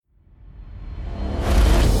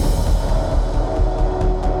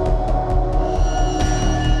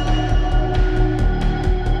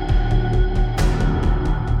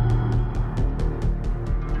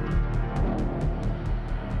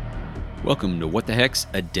Welcome to What the Heck's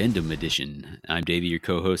Addendum Edition. I'm Davey, your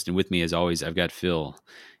co-host, and with me, as always, I've got Phil.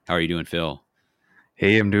 How are you doing, Phil?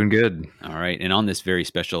 Hey, I'm doing good. All right, and on this very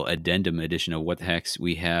special Addendum Edition of What the Heck's,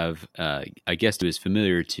 we have a guest who is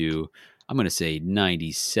familiar to, I'm going to say,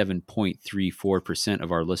 97.34%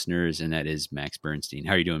 of our listeners, and that is Max Bernstein.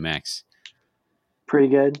 How are you doing, Max? Pretty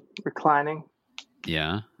good. Reclining.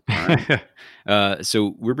 Yeah. All right.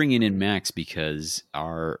 So we're bringing in Max because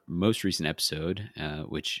our most recent episode,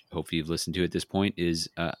 which hopefully you've listened to at this point, is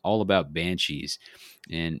all about Banshees.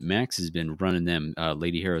 And Max has been running them,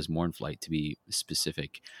 Lady Hero's Mournflight to be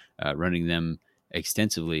specific, running them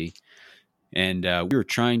extensively. And we were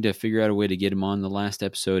trying to figure out a way to get him on the last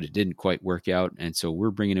episode. It didn't quite work out. And so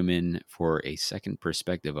we're bringing him in for a second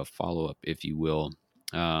perspective, a follow-up, if you will.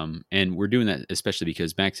 And we're doing that especially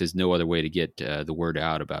because Max has no other way to get the word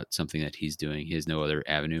out about something that he's doing. He has no other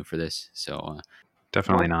avenue for this. So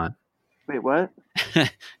Definitely not. Wait, what?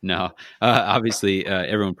 No, obviously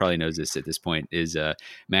everyone probably knows this at this point is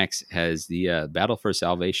Max has the Battle for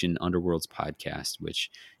Salvation Underworlds podcast,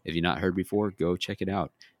 which if you've not heard before, go check it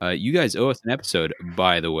out. You guys owe us an episode,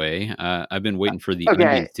 by the way. I've been waiting for the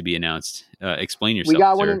onions to be announced. Explain yourself. We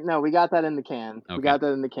got sir. one. We got that in the can. Okay. We got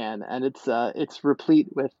that in the can, and it's replete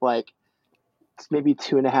with it's maybe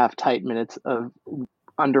 2.5 tight minutes of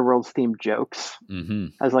Underworld's themed jokes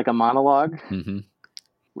as like a monologue. Mm-hmm.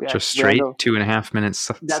 Just straight 2.5 minutes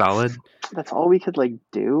solid. That's all we could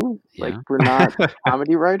do. Yeah. We're not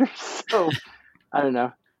comedy writers, so I don't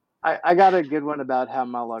know. I got a good one about how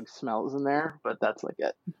monologue smells in there, but that's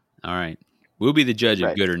it. All right. We'll be the judge of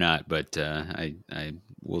Right. good or not, but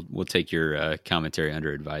we'll take your commentary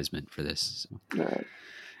under advisement for this. All right.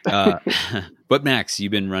 But Max,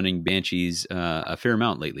 you've been running Banshees a fair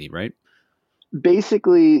amount lately, right?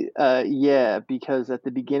 Basically, yeah, because at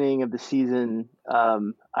the beginning of the season,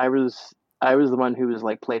 I was the one who was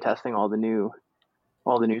playtesting all the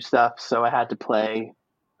new stuff. So I had to play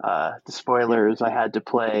the spoilers. I had to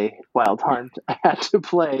play Wild Hunt. I had to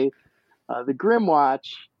play the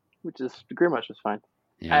Grimwatch, the Grimwatch was fine.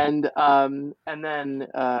 Yeah. And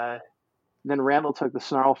then Randall took the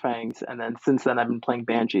Snarlfangs, and then since then I've been playing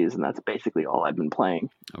Banshees, and that's basically all I've been playing.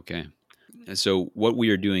 Okay. So what we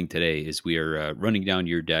are doing today is we are running down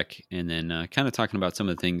your deck and then kind of talking about some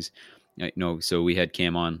of the things. So we had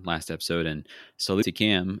Cam on last episode, and salute to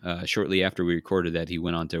Cam. Shortly after we recorded that, he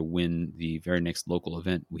went on to win the very next local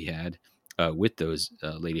event we had with those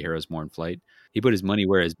Lady Heroes Mournflight. He put his money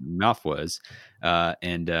where his mouth was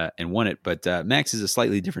and won it. But Max is a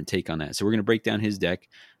slightly different take on that. So we're going to break down his deck,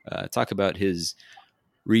 talk about his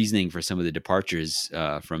reasoning for some of the departures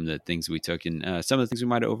from the things we took and some of the things we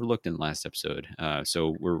might have overlooked in the last episode.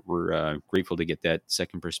 So we're grateful to get that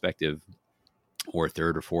second perspective, or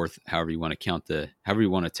third or fourth, however you want to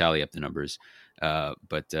tally up the numbers,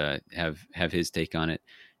 but have his take on it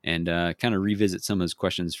and kind of revisit some of his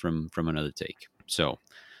questions from another take. So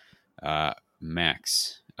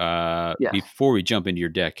Max, Yes. Before we jump into your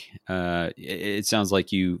deck, it sounds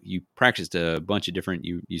like you practiced a bunch of different.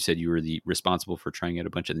 You said you were responsible for trying out a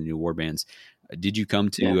bunch of the new warbands. Did you come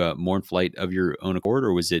to Mournflight of your own accord,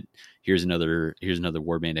 or was it here's another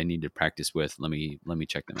warband I need to practice with? Let me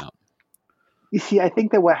check them out. You see, I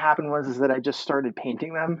think that what happened was that I just started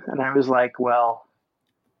painting them, and I was like, well,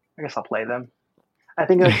 I guess I'll play them. I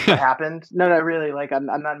think that's what happened. No, really, I'm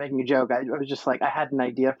not making a joke. I was just I had an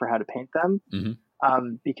idea for how to paint them. Mm-hmm.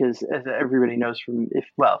 Because as everybody knows let me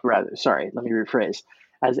rephrase.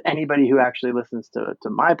 As anybody who actually listens to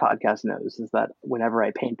my podcast knows, is that whenever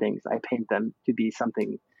I paint things, I paint them to be some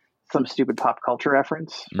stupid pop culture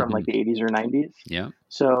reference from the 80s or 90s. Yeah.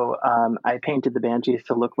 So I painted the Banshees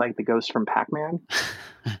to look like the ghost from Pac-Man.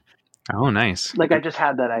 Oh, nice. I just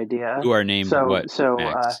had that idea. Who are named what? So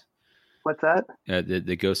Max? What's that?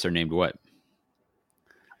 The ghosts are named what?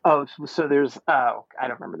 Oh, so there's I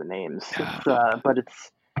don't remember the names, but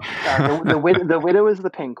it's the widow is the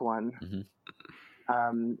pink one,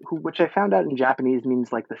 which I found out in Japanese means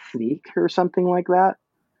the sneak or something like that.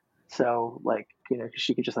 So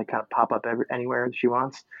she could just kind of pop up anywhere she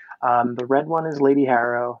wants. The red one is Lady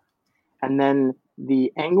Harrow, and then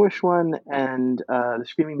the Anguish one and the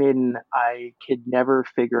Screaming Maiden, I could never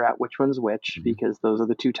figure out which one's which, because those are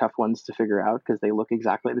the two tough ones to figure out because they look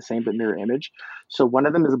exactly the same but mirror image. So one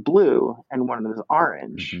of them is blue and one of them is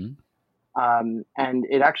orange. And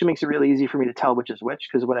it actually makes it really easy for me to tell which is which,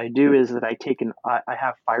 because what I do is that I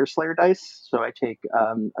have Fire Slayer dice. So I take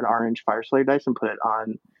an orange Fire Slayer dice and put it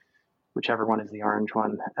on whichever one is the orange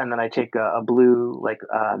one. And then I take a blue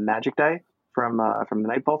magic die from the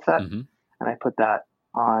Nightfall set. And I put that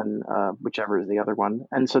on whichever is the other one.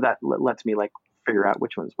 And so that lets me figure out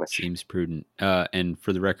which one's which. Seems prudent. And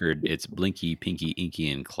for the record, it's Blinky, Pinky, Inky,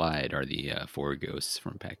 and Clyde are the 4 ghosts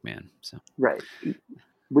from Pac-Man. So right.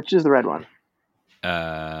 Which is the red one?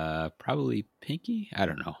 Probably Pinky. I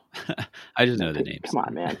don't know. I just know the names. Come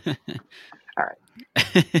on, man. All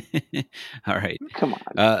right. All right. Come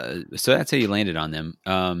on. So that's how you landed on them.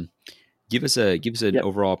 Give us an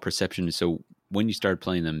overall perception. So when you started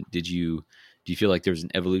playing them, do you feel like there was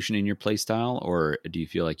an evolution in your play style, or do you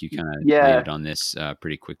feel like you kind of landed on this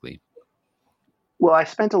pretty quickly? Well, I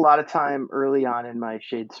spent a lot of time early on in my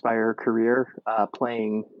Shadespire career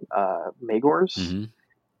playing Magors,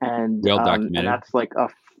 and well documented. And that's like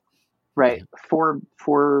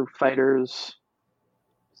four fighters,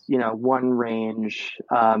 1 range.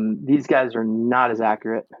 These guys are not as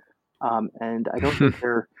accurate, and I don't think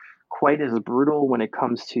they're quite as brutal when it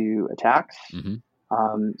comes to attacks.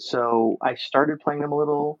 So I started playing them a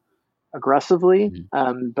little aggressively,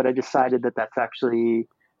 but I decided that that's actually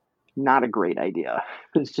not a great idea,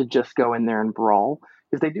 is to just go in there and brawl,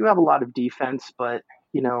 because they do have a lot of defense. But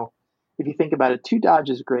if you think about it, 2 dodge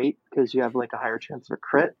is great because you have like a higher chance of a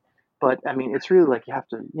crit. But I mean, it's really like you have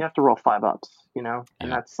to roll 5 ups, and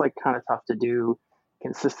that's like kind of tough to do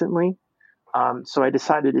consistently. So I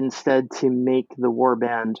decided instead to make the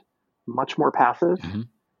warband much more passive.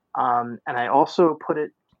 And I also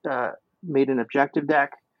made an objective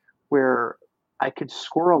deck where I could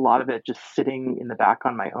score a lot of it just sitting in the back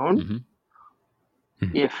on my own.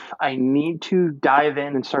 If I need to dive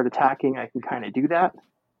in and start attacking, I can kind of do that.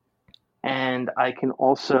 And I can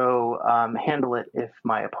also handle it if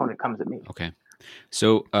my opponent comes at me. Okay.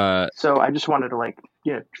 So I just wanted to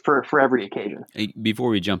for every occasion. Before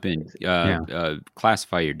we jump in,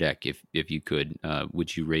 classify your deck if you could.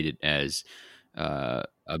 Would you rate it as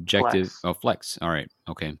objective? Flex. Oh, flex. All right.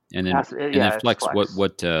 Okay. And then then flex.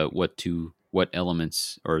 What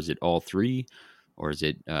elements, or is it all 3, or is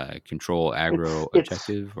it control, aggro,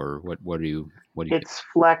 objective, or what do you? It's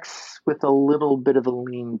flex with a little bit of a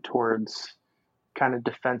lean towards kind of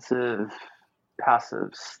defensive, passive,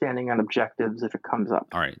 standing on objectives if it comes up.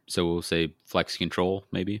 All right. So we'll say flex control,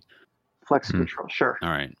 maybe. Flex control, sure. All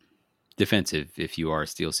right. Defensive if you are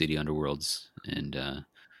Steel City Underworlds, and that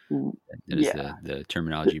is the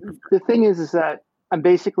terminology preferred. The thing is that I'm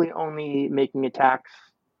basically only making attacks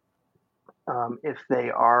if they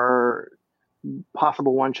are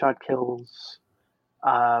possible one-shot kills,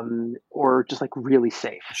 or just like really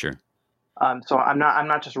safe. Sure. So I'm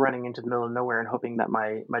not just running into the middle of nowhere and hoping that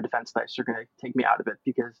my defense dice are going to take me out of it,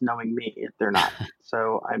 because knowing me, they're not.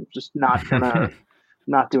 So I'm just not gonna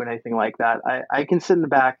not doing anything like that. I can sit in the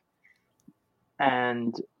back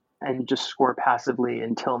and just score passively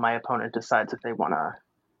until my opponent decides if they want to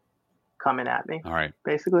come in at me. All right.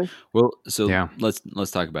 Basically. Well, so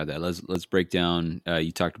let's talk about that. Let's break down.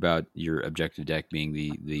 You talked about your objective deck being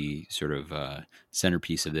the sort of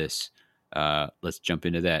centerpiece of this. Let's jump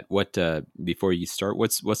into that. What before you start,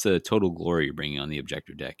 what's the total glory you're bringing on the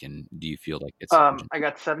objective deck, and do you feel like it's? I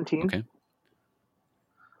got 17. Okay.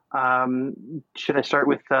 Should I start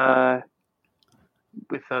with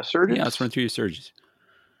surges? Yeah, let's run through your surges.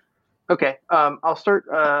 Okay, I'll start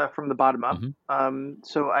from the bottom up.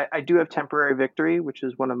 So I do have temporary victory, which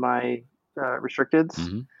is one of my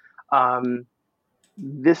restricteds.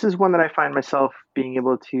 This is one that I find myself being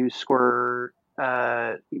able to score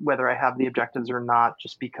whether I have the objectives or not,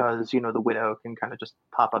 just because the widow can kind of just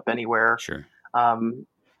pop up anywhere. Sure. I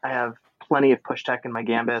have plenty of push tech in my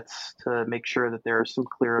gambits to make sure that there are some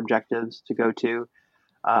clear objectives to go to.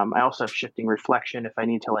 I also have shifting reflection if I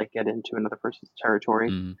need to get into another person's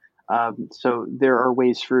territory. So there are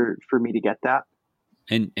ways for me to get that.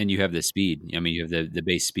 And you have the speed. I mean, you have the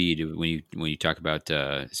base speed. When you talk about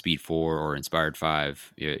speed 4 or inspired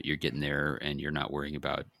 5, you're getting there, and you're not worrying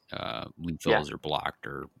about lethals or blocked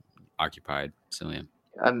or occupied. So yeah.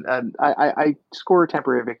 And I score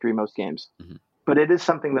temporary victory most games, but it is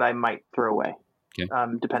something that I might throw away,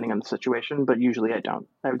 depending on the situation. But usually I don't.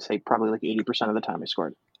 I would say probably 80% of the time I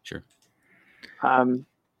scored. Sure.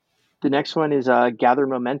 The next one is Gather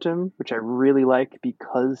Momentum, which I really like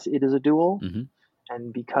because it is a duel.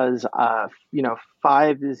 And because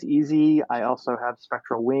 5 is easy. I also have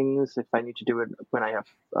Spectral Wings if I need to do it when I have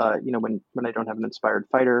when I don't have an inspired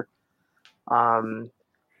fighter. And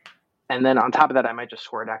then on top of that, I might just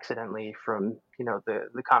score it accidentally from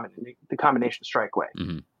the combination strike way.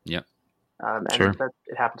 Yep. And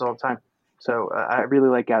it happens all the time. So I really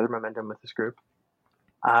like Gather Momentum with this group.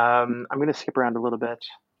 I'm going to skip around a little bit.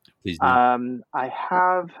 Please do. I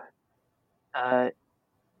have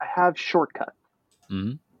Shortcut,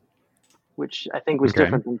 which I think was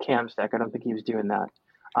different from Cam's deck. I don't think he was doing that.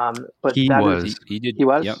 But he was. He did. He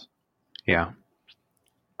was. Yep. Yeah.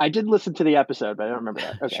 I did listen to the episode, but I don't remember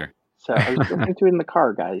that. Okay. Sure. So I was listening to it in the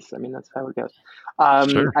car, guys. I mean, that's how it goes.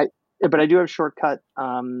 Sure. But I do have shortcut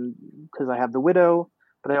because I have the Widow,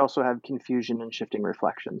 but I also have Confusion and Shifting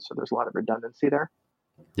Reflection. So there's a lot of redundancy there.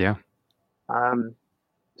 Yeah.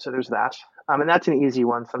 So there's that. And that's an easy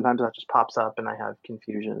one. Sometimes that just pops up and I have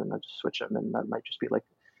Confusion and I just switch them, and that might just be like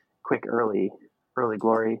quick early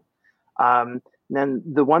glory. Then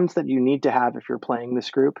the ones that you need to have if you're playing this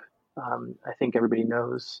group, I think everybody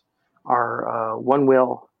knows, are One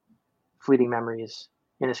Will, Fleeting Memories,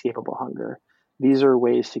 Inescapable Hunger. These are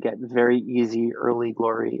ways to get very easy early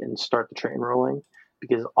glory and start the train rolling,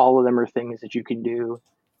 because all of them are things that you can do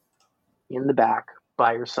in the back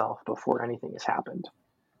by yourself before anything has happened.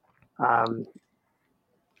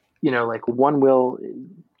 Like One Will,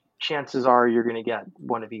 chances are you're going to get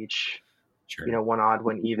one of each. Sure. One odd,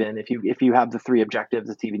 one even. If you have the 3 objectives,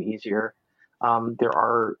 it's even easier. There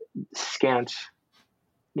are scant,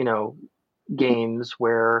 games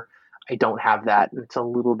where I don't have that, and it's a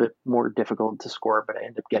little bit more difficult to score, but I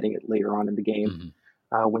end up getting it later on in the game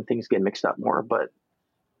when things get mixed up more. But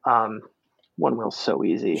One Will's so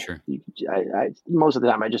easy. Sure. I most of the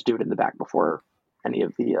time I just do it in the back before any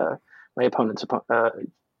of the my opponent's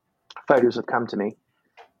fighters have come to me.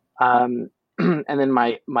 And then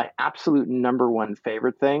my absolute number one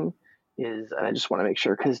favorite thing is, and I just want to make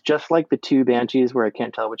sure, because just like the 2 Banshees where I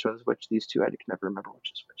can't tell which one's which, these 2 I can never remember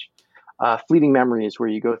which is which. Fleeting Memories, where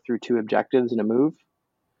you go through 2 objectives in a move,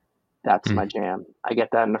 that's my jam. I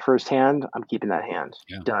get that in the first hand, I'm keeping that hand.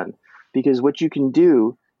 Done. Because what you can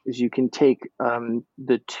do is you can take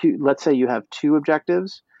the 2, let's say you have 2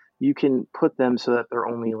 objectives, you can put them so that they're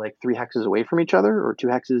only like 3 hexes away from each other, or 2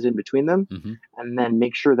 hexes in between them, and then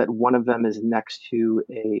make sure that one of them is next to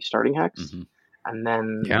a starting hex, and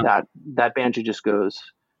then that Banshee just goes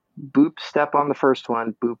boop, step on the first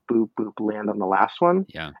one, boop, boop, boop, land on the last one,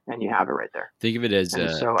 and you have it right there. Think of it as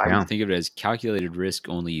think of it as calculated risk,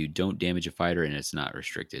 only you don't damage a fighter and it's not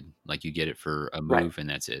restricted. Like you get it for a move and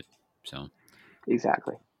that's it. So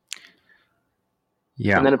exactly.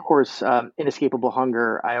 Yeah. And then, of course, Inescapable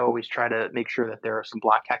Hunger, I always try to make sure that there are some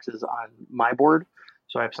black hexes on my board,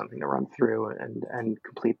 so I have something to run through and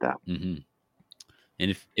complete that.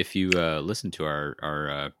 And if you listen to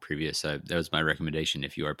our previous, that was my recommendation.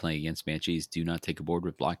 If you are playing against Banshees, do not take a board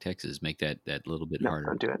with blocked hexes. Make that little bit harder.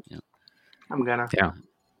 Don't do it. Yeah. I'm gonna. Yeah.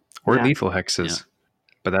 Or lethal hexes.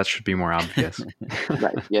 But that should be more obvious.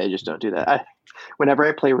 Right. Yeah, just don't do that. Whenever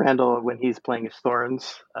I play Randall when he's playing his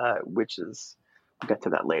Thorns, which is, we'll get to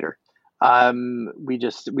that later.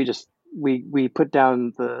 We put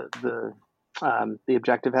down the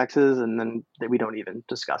objective hexes, and then we don't even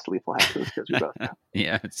discuss lethal hexes because we both know.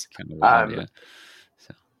 Yeah, it's kind of wild,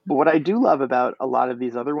 So. But what I do love about a lot of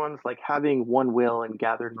these other ones, like having One Will and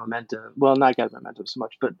Gathered Momentum, well, not Gathered Momentum so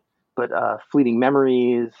much, but Fleeting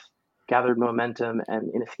Memories, Gathered Momentum,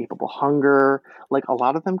 and Inescapable Hunger, like a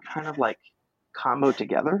lot of them kind of like combo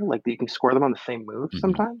together. Like you can score them on the same move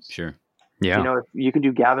sometimes. Sure. Yeah. If you can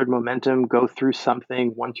do Gathered Momentum, go through something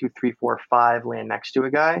 1, 2, 3, 4, 5, land next to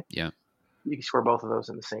a guy. Yeah. You can score both of those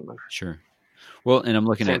in the same move. Sure. Well, and I'm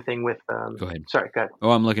looking same thing with. Go ahead. Sorry, go ahead.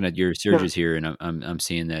 Oh, I'm looking at your surges here, and I'm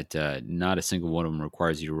seeing that not a single one of them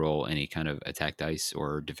requires you to roll any kind of attack dice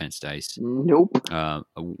or defense dice. Nope. One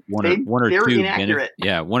or they're two inaccurate.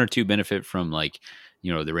 One or two benefit from like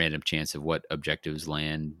the random chance of what objectives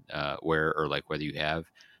land where, or like whether you have,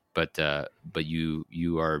 but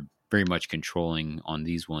you are very much controlling on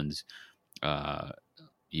these ones.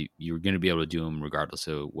 You're going to be able to do them regardless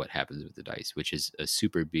of what happens with the dice, which is a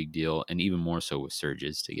super big deal, and even more so with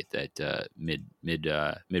surges to get that mid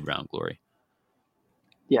round glory.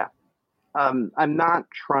 Yeah, I'm not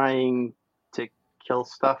trying to kill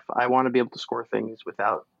stuff. I want to be able to score things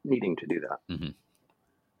without needing to do that.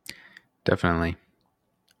 Definitely.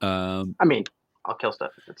 I mean, I'll kill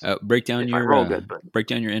stuff if it's break down your roll good, but break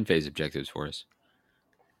down your end phase objectives for us.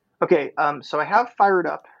 Okay, so I have Fired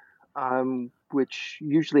Up, which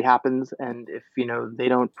usually happens, and if they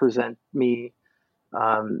don't present me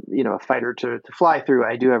a fighter to fly through,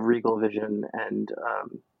 I do have Regal Vision and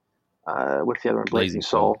what's the other one? Blazing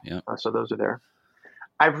Soul. Yeah. So those are there.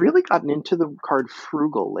 I've really gotten into the card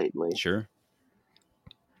Frugal lately. Sure.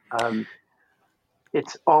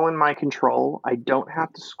 It's all in my control. I don't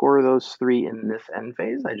have to score those 3 in this end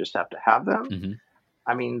phase. I just have to have them.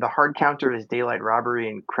 I mean, the hard counter is Daylight Robbery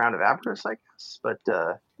and Crown of Avarice, I guess, but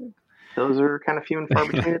those are kind of few and far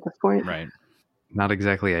between at this point. Right. Not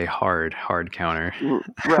exactly a hard counter.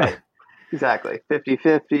 Right. Exactly.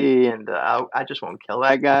 50-50, and I just won't kill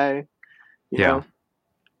that guy. You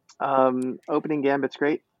know? Opening Gambit's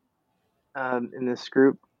great in this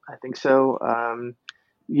group. I think so.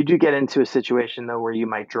 You do get into a situation though where you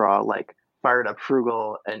might draw like Fired Up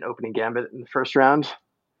Frugal and Opening Gambit in the first round,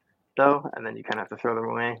 though, and then you kind of have to throw them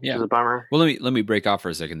away, which is a bummer. Well, let me break off for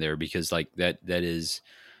a second there, because like that is,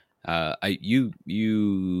 you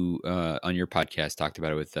on your podcast talked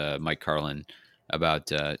about it with Mike Carlin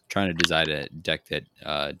about trying to design a deck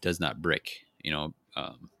that does not brick.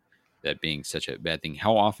 That being such a bad thing.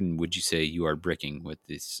 How often would you say you are bricking with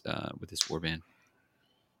this warband?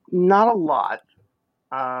 Not a lot,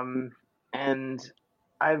 and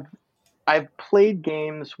I've played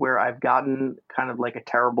games where I've gotten kind of like a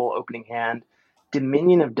terrible opening hand.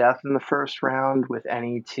 Dominion of Death in the first round with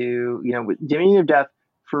any two, with Dominion of Death,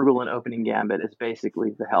 Frugal, and Opening Gambit is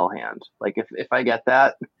basically the hell hand. Like if I get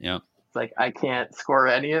that, it's like I can't score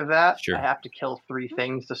any of that. Sure. I have to kill 3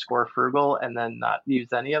 things to score Frugal and then not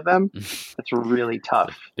use any of them. It's really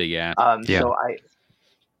tough. Big ass.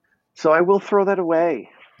 So I will throw that away.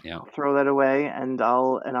 Yeah. I'll throw that away, and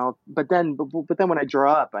I'll. But then when I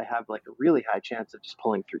draw up, I have like a really high chance of just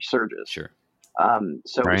pulling 3 surges. Sure.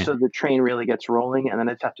 So the train really gets rolling, and then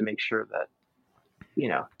I just have to make sure that,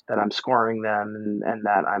 that I'm scoring them, and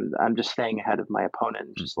that I'm just staying ahead of my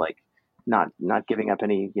opponent, just like not giving up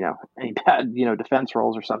any bad defense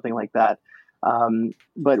rolls or something like that.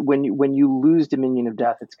 But when you lose Dominion of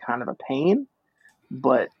Death, it's kind of a pain.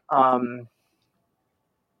 But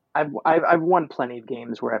I've won plenty of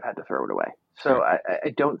games where I've had to throw it away, so I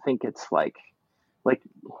don't think it's like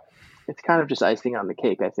it's kind of just icing on the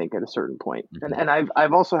cake. I think at a certain point, and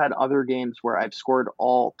I've also had other games where I've scored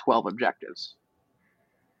all 12 objectives.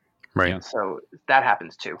 Right. So that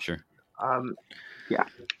happens too. Sure.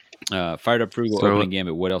 Fired Up Frugal, Opening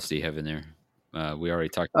Gambit. What else do you have in there? We already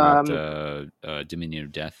talked about Dominion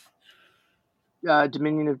of Death.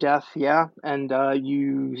 Dominion of Death, yeah, and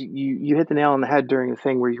you hit the nail on the head during the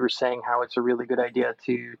thing where you were saying how it's a really good idea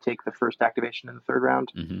to take the first activation in the third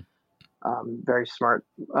round. Very smart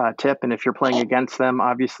tip, and if you're playing against them,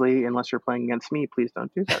 obviously, unless you're playing against me, please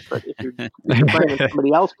don't do that. But if you're playing against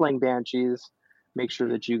somebody else playing Banshees, make sure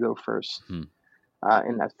that you go first in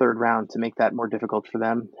that third round to make that more difficult for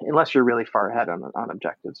them, unless you're really far ahead on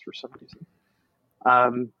objectives for some reason.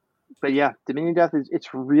 But yeah, Dominion Death it's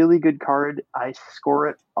a really good card. I score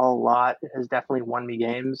it a lot. It has definitely won me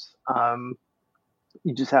games.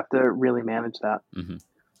 You just have to really manage that.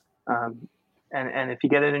 And if you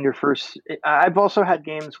get it in your first, I've also had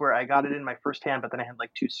games where I got it in my first hand, but then I had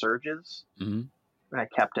like 2 surges, and I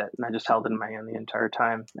kept it, and I just held it in my hand the entire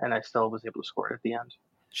time, and I still was able to score it at the end.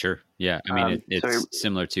 Sure. Yeah. I mean, it's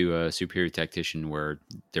similar to a Superior Tactician, where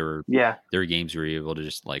there are games where you're able to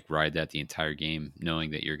just like ride that the entire game,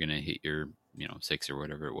 knowing that you're going to hit your 6 or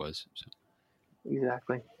whatever it was. So.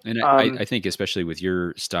 Exactly. And I think especially with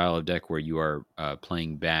your style of deck where you are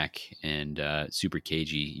playing back and super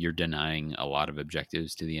cagey, you're denying a lot of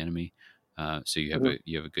objectives to the enemy. So you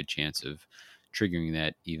have a good chance of triggering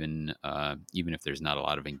that even if there's not a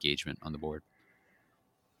lot of engagement on the board.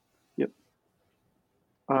 Yep.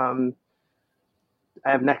 I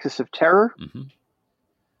have Nexus of Terror,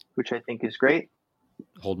 which I think is great.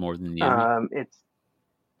 Hold more than the enemy.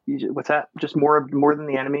 What's that? Just more than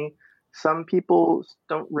the enemy. Some people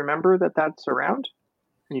don't remember that that's around,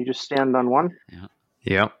 and you just stand on one. Yeah.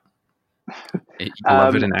 Yep. I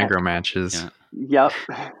love it in aggro matches. Yeah.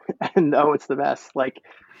 Yep. And it's the best. Like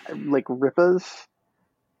Rippas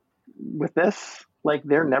with this, like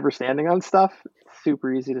they're never standing on stuff. It's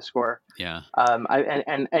super easy to score. Yeah.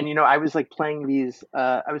 I was like playing these.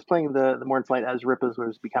 I was playing the Mornflight as Rippas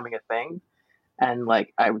was becoming a thing, and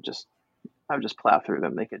like I would just plow through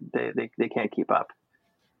them. They can't keep up.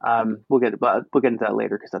 We'll get into that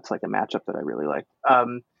later because that's like a matchup that I really like.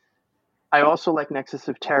 I also like Nexus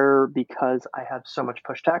of Terror because I have so much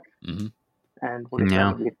push tech, and we'll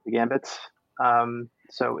get to the gambits.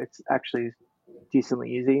 So it's actually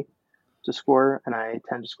decently easy to score, and I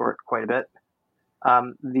tend to score it quite a bit.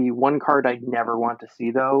 The one card I never want to see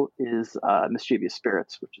though is Mischievous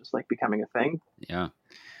Spirits, which is like becoming a thing. Yeah,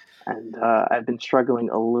 and I've been struggling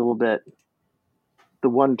a little bit. The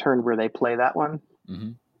one turn where they play that one.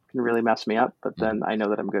 Can really mess me up, but then I know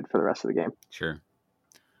that I'm good for the rest of the game. Sure.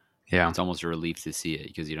 Yeah. It's almost a relief to see it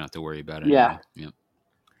because you don't have to worry about it. Yeah. Anymore.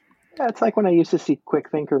 Yeah, it's like when I used to see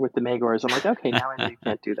Quick Thinker with the Magors. I'm like, okay, now I know you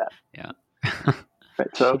can't do that. Yeah. Right,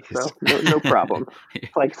 so no problem.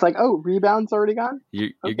 It's like, oh, rebound's already gone?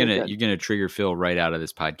 You're gonna trigger Phil right out of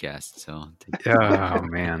this podcast. So oh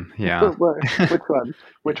man. Yeah.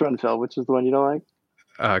 Which one, Phil? Which is the one you don't like?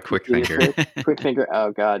 Quick Thinker. Quick Thinker.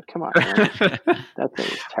 Oh God, come on, man. That thing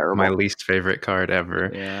is terrible. My least favorite card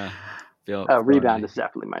ever. Yeah. Rebound is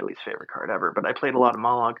definitely my least favorite card ever, but I played a lot of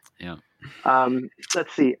Mollog. Yeah.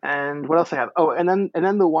 Let's see, and what else I have? Oh, and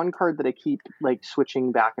then the one card that I keep like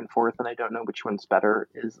switching back and forth, and I don't know which one's better,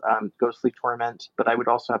 is Ghostly Torment. But I would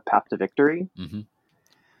also have Path to Victory. Mm-hmm.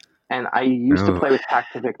 And I used to play with Path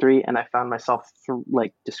to Victory, and I found myself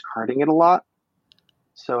like discarding it a lot.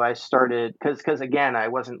 So I started because again I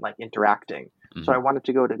wasn't like interacting, so I wanted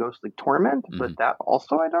to go to Ghostly Torment, but that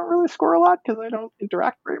also I don't really score a lot because I don't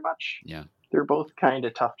interact very much. Yeah, they're both kind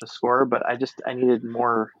of tough to score, but I needed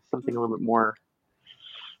something a little bit more,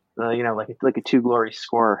 like a 2 glory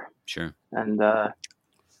score. Sure. And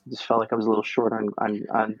just felt like I was a little short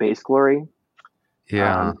on base glory.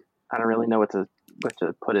 Yeah. I don't really know what to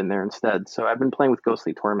put in there instead. So I've been playing with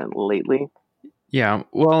Ghostly Torment lately. Yeah,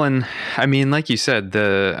 well, and I mean, like you said,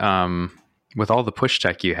 the with all the push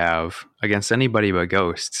tech you have against anybody but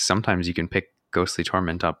ghosts, sometimes you can pick Ghostly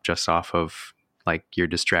Torment up just off of like your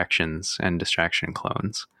distractions and distraction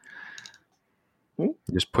clones.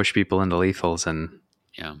 Just push people into lethals, and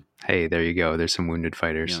hey, there you go. There's some wounded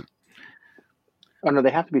fighters. Yeah. Oh no,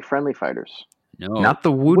 they have to be friendly fighters. No, not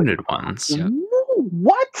the wounded ones. Yeah.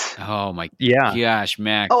 What? Oh my yeah. gosh,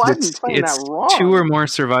 Max! Oh, I've been playing that wrong. 2 or more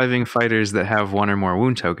surviving fighters that have 1 or more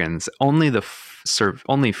wound tokens. Only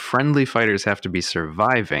only friendly fighters have to be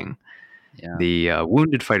surviving. Yeah. The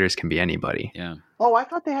wounded fighters can be anybody. Yeah. Oh, I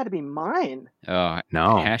thought they had to be mine. No.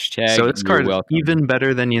 Hashtag. So this card is even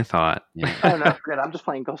better than you thought. Yeah. Oh no, forget it. I'm just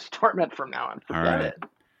playing Ghost Torment from now on. Forget it.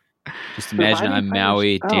 Just imagine I'm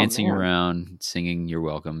Maui dancing around, singing "You're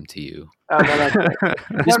Welcome" to you. Oh no, that's right.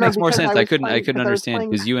 This makes more sense. I couldn't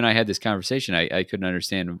understand because you and I had this conversation. I couldn't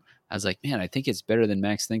understand. I was like, man, I think it's better than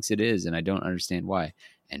Max thinks it is, and I don't understand why.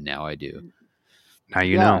 And now I do. Now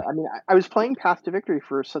you know. I mean, I was playing Path to Victory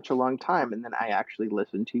for such a long time, and then I actually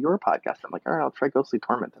listened to your podcast. I'm like, all right, I'll try Ghostly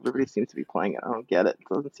Torment. Everybody seems to be playing it. I don't get it.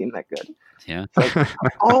 It doesn't seem that good. Yeah. It's like,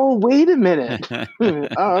 oh, wait a minute.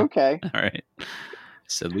 Oh, okay. All right.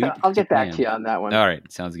 I'll get back to you on that one. All right,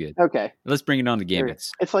 sounds good. Okay. Let's bring it on to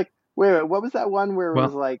Gambits. It's like, wait, what was that one where it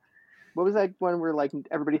was like, what was that one where like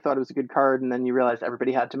everybody thought it was a good card, and then you realized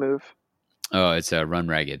everybody had to move? Oh, it's a Run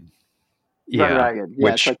Ragged. Run Ragged.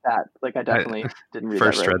 Yeah, it's like that. Like I definitely didn't read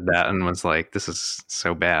first that right. read that and was like, this is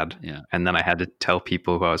so bad. Yeah. And then I had to tell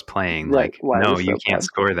people who I was playing, like, no, you can't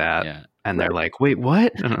score that. Yeah. And they're like, wait,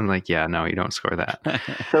 what? And I'm like, yeah, no, you don't score that.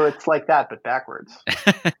 So it's like that, but backwards.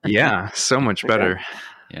 Yeah, so much better.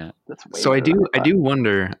 Yeah. That's way so I do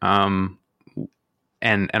wonder, and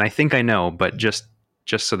I think I know, but just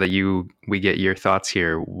so that we get your thoughts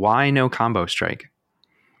here, why no combo strike?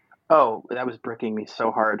 Oh, that was bricking me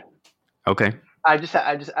so hard. Okay. I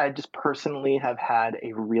just personally have had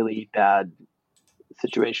a really bad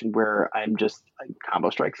situation where I'm just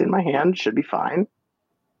combo strikes in my hand, should be fine,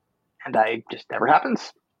 and I just never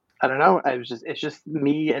happens. I don't know. It's just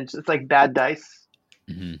me, and it's like bad dice,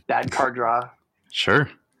 bad card draw. Sure.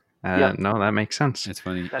 No, that makes sense. It's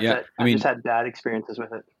funny. That's it. I mean, just had bad experiences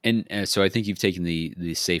with it. And so I think you've taken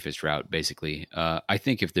the safest route, basically. I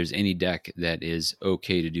think if there's any deck that is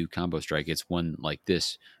okay to do combo strike, it's one like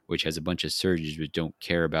this, which has a bunch of surges which don't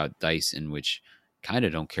care about dice and which kind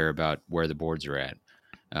of don't care about where the boards are at.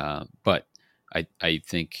 But I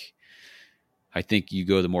think you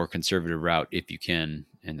go the more conservative route if you can,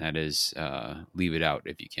 and that is leave it out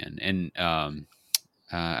if you can. And I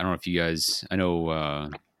don't know if you guys, I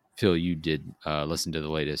know Phil, you did listen to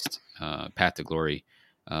the latest Path to Glory,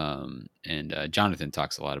 and Jonathan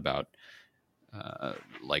talks a lot about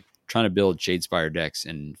like trying to build Shadespire decks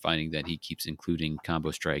and finding that he keeps including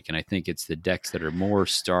combo strike. And I think it's the decks that are more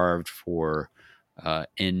starved for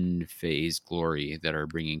end phase glory that are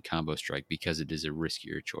bringing combo strike because it is a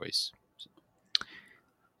riskier choice. So.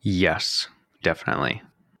 Yes, definitely.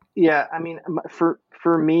 Yeah, I mean, for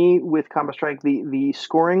me with combo strike, the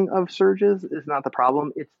scoring of surges is not the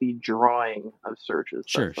problem; it's the drawing of surges.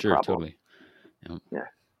 Sure, totally. Yeah.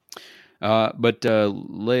 But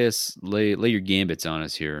lay your gambits on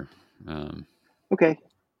us here. Okay.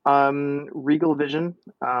 Regal Vision,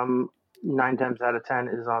 9 times out of 10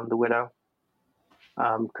 is on the Widow.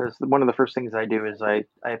 Because one of the first things I do is I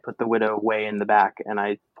put the Widow way in the back, and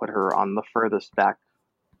I put her on the furthest back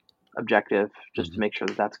objective just to make sure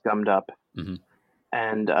that that's gummed up.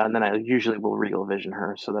 And then I usually will Regal Vision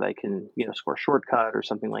her so that I can score shortcut or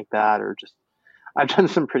something like that, or just I've done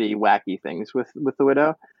some pretty wacky things with the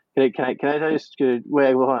Widow. Can I tell you?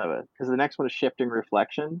 Wait, hold on, because the next one is Shifting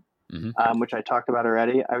Reflection, which I talked about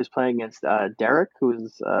already. I was playing against Derek, who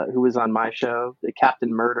was on my show, the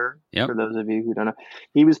Captain Murder. Yep. For those of you who don't know,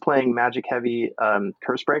 he was playing Magic Heavy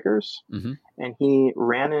Curse Breakers, and he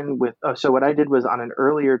ran in with. Oh, so what I did was on an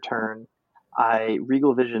earlier turn, I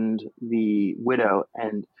Regal Visioned the Widow,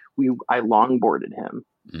 and I longboarded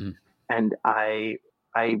him. and I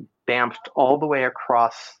bamped all the way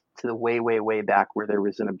across to the way back where there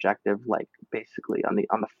was an objective, like basically on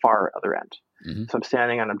the far other end. Mm-hmm. So I'm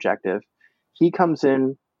standing on objective. He comes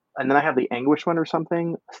in, and then I have the Anguish one or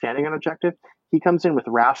something standing on objective. He comes in with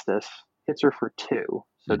Rastus, hits her for 2, so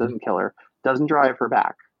Mm-hmm. it doesn't kill her, doesn't drive her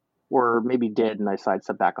back, or maybe did, and I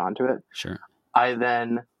sidestep back onto it. Sure. I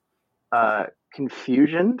then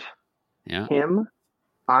confusioned Yeah. him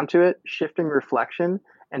onto it, shifting reflection,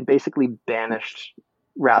 and basically banished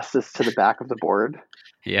Rastus to the back of the board.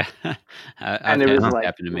 Yeah. And it was like,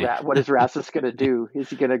 happened to me. what is Rastus going to do? Is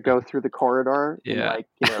he going to go through the corridor in Yeah.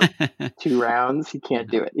 like 2 rounds? He can't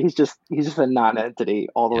do it. He's just a non-entity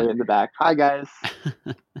all the way in the back. Hi guys.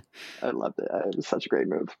 I loved it. It was such a great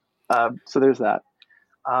move. So there's that.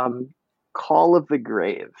 Call of the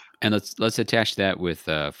Grave. And let's attach that with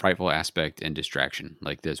Frightful Aspect and Distraction.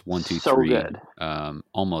 Like there's 1, 2, So 3 good.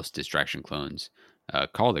 Almost Distraction clones.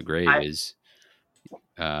 Call of the Grave is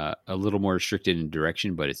a little more restricted in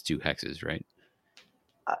direction, but it's 2 hexes, right?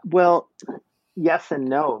 Well, yes and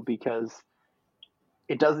no, because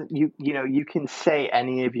it doesn't. You can say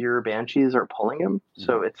any of your Banshees are pulling him,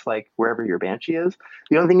 so it's like wherever your Banshee is.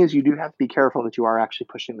 The only thing is you do have to be careful that you are actually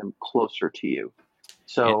pushing them closer to you.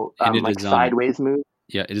 So and it like is sideways move.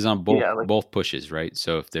 Yeah, it is on both pushes, right?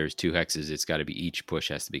 So if there's 2 hexes, it's got to be each push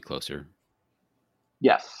has to be closer.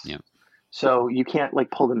 Yes. Yeah. So you can't like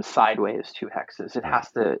pull them sideways 2 hexes. It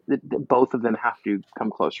has to. Both of them have to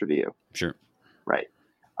come closer to you. Sure. Right.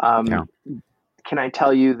 Can I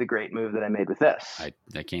tell you the great move that I made with this?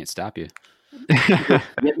 I can't stop you.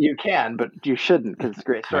 You can, but you shouldn't because it's a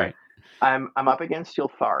great story. Right. I'm up against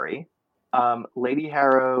Ylthari. Lady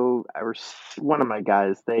Harrow, or one of my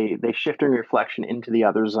guys, they shifted reflection into the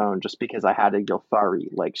other zone just because I had a Ylthari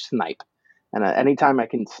like snipe, and anytime I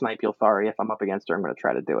can snipe Ylthari, if I'm up against her, I'm going to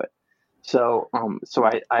try to do it. So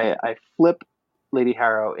I flip Lady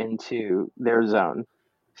Harrow into their zone,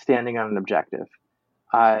 standing on an objective.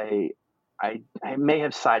 I may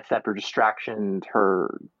have sidestepped or distractioned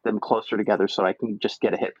them closer together so I can just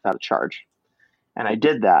get a hit without a charge, and I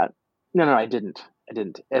did that. No, I didn't.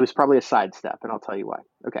 It was probably a sidestep, and I'll tell you why.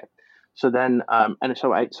 Okay, so then, and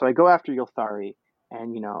so I go after Ylthari,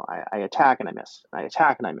 and I attack and I miss, and I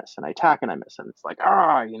attack and I miss, and I attack and I miss, and it's like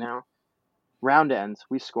round ends,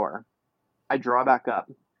 we score. I draw back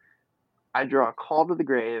up. I draw a Call to the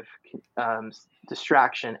Grave,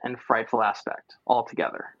 Distraction, and Frightful Aspect all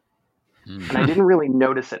together, and I didn't really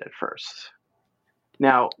notice it at first.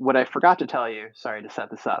 Now, what I forgot to tell you, sorry to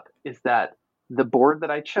set this up, is that the board that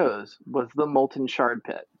I chose was the Molten Shard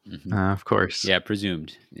Pit. Of course. Yeah,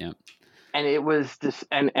 presumed. Yeah. And it was just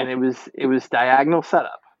and it was diagonal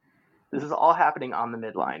setup. This is all happening on the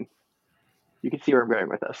midline. You can see where I'm going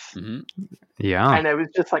with this. Mm-hmm. Yeah. And it was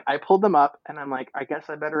just like I pulled them up and I'm like, I guess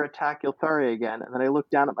I better attack Ylthari again. And then I look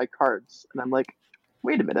down at my cards and I'm like,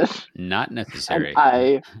 wait a minute. Not necessary.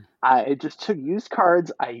 And I just took used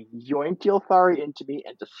cards, I yoinked Ylthari into me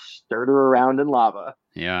and just stirred her around in lava.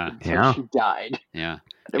 Yeah. Until she died. Yeah.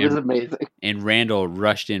 It was amazing. And Randall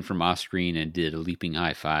rushed in from off screen and did a leaping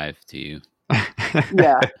high five to you.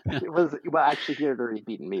 Yeah. It was actually he had already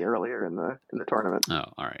beaten me earlier in the tournament. Oh,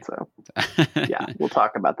 all right. So yeah, we'll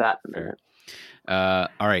talk about that in a minute.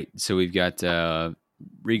 All right. So we've got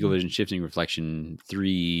Regal Vision, Shifting Reflection,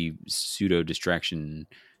 3 pseudo distraction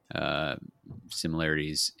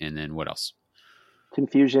similarities, and then what else?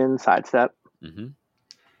 Confusion, sidestep. Mm-hmm.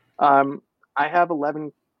 I have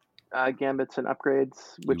 11 gambits and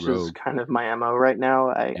upgrades, which is kind of my MO right now.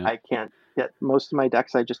 I can't get most of my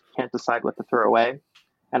decks. I just can't decide what to throw away.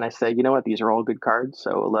 And I say, you know what? These are all good cards.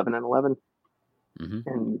 So 11 and 11. Mm-hmm.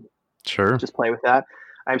 And sure, just play with that.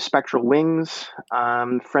 I have Spectral Wings,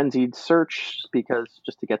 Frenzied Search, because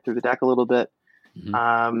just to get through the deck a little bit.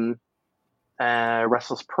 Mm-hmm.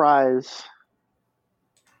 Restless Prize.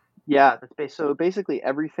 Yeah, so basically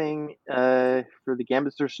everything for the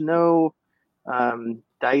gambits. There's no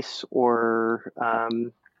dice or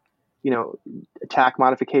attack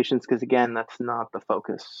modifications because again, that's not the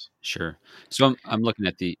focus. Sure. So I'm looking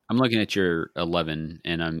at your 11,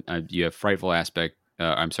 and you have Frightful Aspect.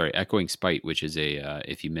 I'm sorry, Echoing Spite, which is a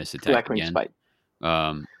if you miss attack Echoing again. Spite.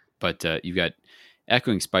 But you've got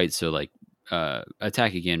Echoing Spite, so like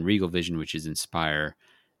attack again, Regal Vision, which is Inspire,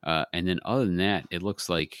 and then other than that, it looks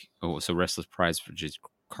like so Restless Prize, which is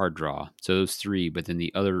card draw. So those 3, but then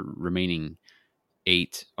the other remaining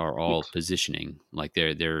 8 are all positioning, like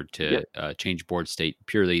they're to change board state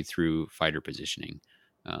purely through fighter positioning,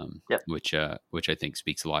 which I think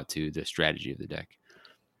speaks a lot to the strategy of the deck.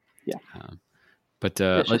 Yeah. But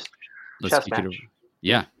let's kick it over.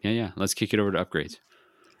 Yeah. Let's kick it over to upgrades.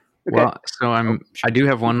 Okay. Well, so I do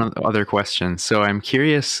have one other question. So I'm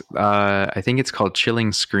curious. I think it's called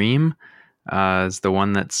Chilling Scream. Is the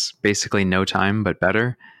one that's basically no time but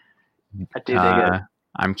better. I do dig it.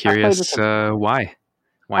 I'm curious why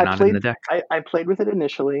not in the deck? I played with it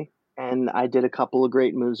initially, and I did a couple of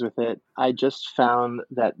great moves with it. I just found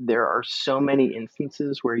that there are so many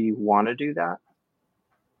instances where you want to do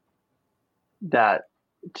that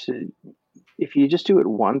if you just do it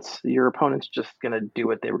once, your opponent's just going to do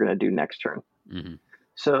what they were going to do next turn. Mm-hmm.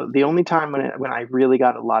 So the only time when I really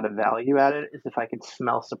got a lot of value at it is if I could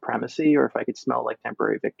smell supremacy, or if I could smell like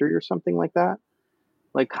temporary victory or something like that,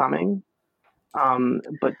 like coming.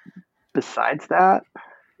 But besides that,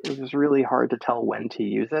 it was really hard to tell when to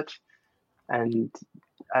use it. And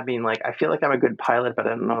I mean, like, I feel like I'm a good pilot, but I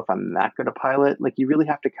don't know if I'm that good a pilot. Like, you really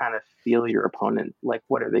have to kind of feel your opponent. Like,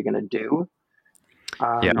 what are they going to do?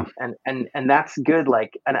 And that's good.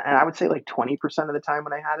 Like, and I would say like 20% of the time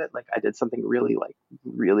when I had it, like, I did something really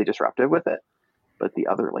disruptive with it. But the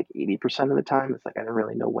other like 80% of the time, it's like I didn't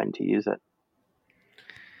really know when to use it.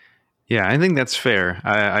 Yeah, I think that's fair.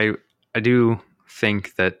 I do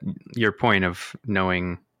think that your point of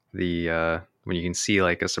knowing the when you can see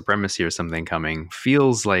like a supremacy or something coming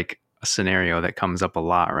feels like a scenario that comes up a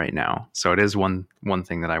lot right now. So it is one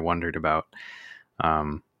thing that I wondered about.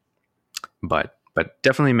 But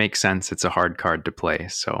definitely makes sense. It's a hard card to play,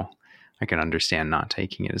 so I can understand not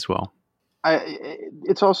taking it as well.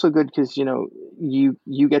 It's also good because you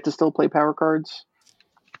get to still play power cards,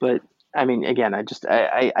 but I mean, again,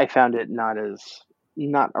 I found it not a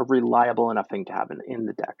reliable enough thing to have in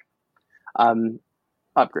the deck.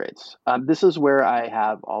 Upgrades. This is where I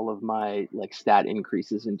have all of my like stat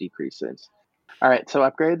increases and decreases. All right, so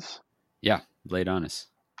upgrades. Yeah, lay it on us.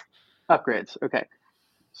 Upgrades. Okay,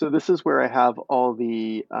 so this is where I have all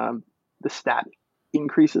the stat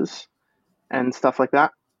increases and stuff like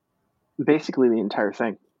that. Basically, the entire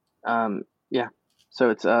thing. Yeah. So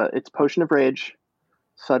it's Potion of Rage,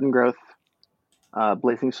 Sudden Growth,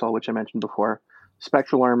 Blazing Soul, which I mentioned before,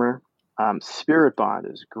 Spectral Armor. Spirit Bond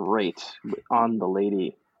is great on the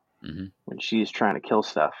lady when she's trying to kill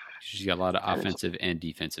stuff. She's got a lot of offensive and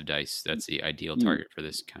defensive dice. That's the ideal target for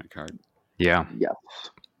this kind of card. Yeah. Yes.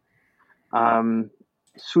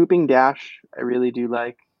 Swooping Dash, I really do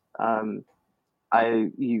like.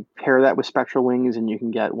 You pair that with Spectral Wings, and you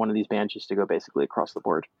can get one of these Banshees to go basically across the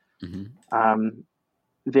board.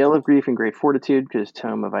 Veil of Grief and Great Fortitude, because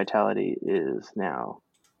Tome of Vitality is now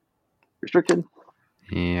restricted.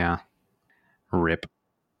 Yeah. Rip.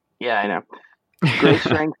 Yeah, I know. Great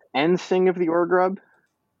Strength and Sing of the Orgrub.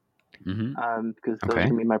 Because those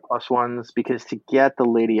can be my +1s. Because to get the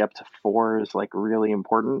lady up to 4 is like really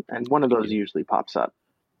important, and one of those usually pops up.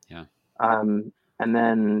 Yeah. And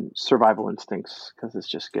then Survival Instincts, because it's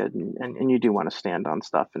just good, and you do want to stand on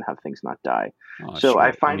stuff and have things not die. So sure.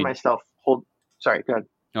 I find myself Sorry, go ahead.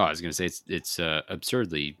 Oh, I was going to say it's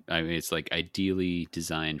absurdly. I mean, it's like ideally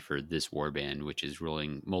designed for this warband, which is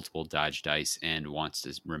rolling multiple dodge dice and wants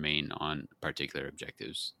to remain on particular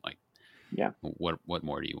objectives. Like, yeah, what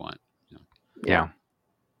more do you want? Yeah.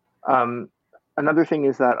 Another thing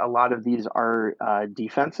is that a lot of these are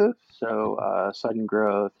defensive. So Sudden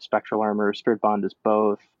Growth, Spectral Armor, Spirit Bond is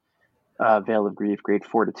both. Veil of Grief, Great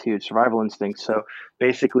Fortitude, Survival Instinct. So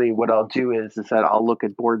basically what I'll do is that I'll look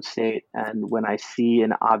at board state, and when I see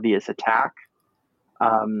an obvious attack,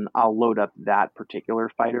 I'll load up that particular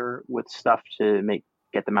fighter with stuff to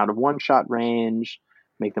get them out of one-shot range,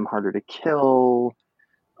 make them harder to kill,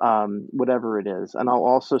 whatever it is. And I'll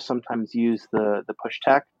also sometimes use the push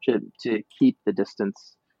tech to keep the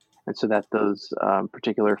distance, and so that those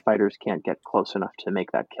particular fighters can't get close enough to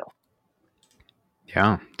make that kill.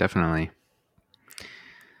 Yeah, definitely.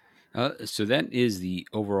 So that is the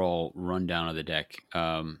overall rundown of the deck.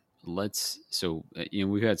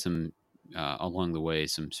 We've had some along the way,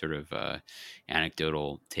 some sort of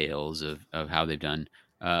anecdotal tales of how they've done.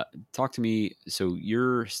 Talk to me. So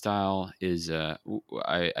your style is,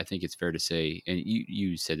 I think it's fair to say, and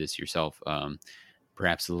you said this yourself,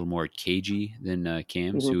 perhaps a little more cagey than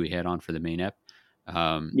Cam's, who we had on for the main ep.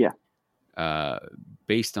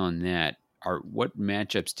 Based on that, what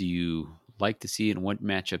matchups do you like to see, and what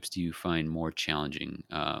matchups do you find more challenging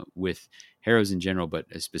with heroes in general, but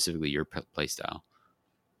specifically your play style?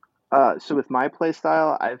 So with my play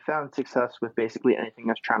style, I've found success with basically anything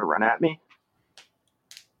that's trying to run at me.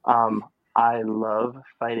 I love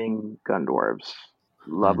fighting gun dwarves.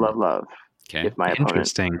 Love. Okay. If my opponent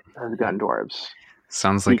has gun dwarves.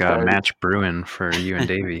 Sounds like a match brewing for you and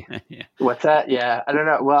Davey. Yeah. What's that? Yeah, I don't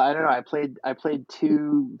know. Well, I don't know. I played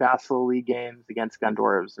 2 Vassal League games against gun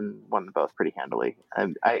dwarves and won them both pretty handily.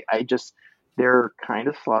 I just they're kind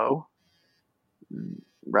of slow,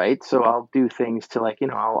 right? So I'll do things to like,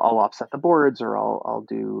 I'll offset the boards, or I'll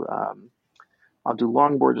do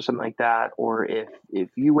longboards or something like that. Or if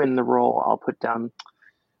you win the roll, I'll put down,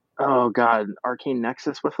 oh god, Arcane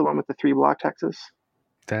Nexus. What's the one with the 3-block Texas?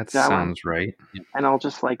 That That one. sounds right. And I'll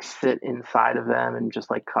just like sit inside of them and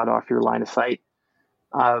just like cut off your line of sight.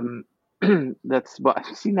 That's what.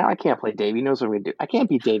 See, now I can't play Dave. He knows what we do. I can't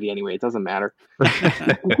beat Davey anyway. It doesn't matter.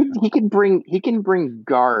 He can bring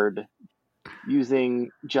guard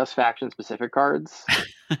using just faction specific cards,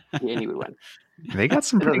 and he would win. They got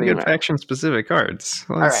some pretty good faction specific cards.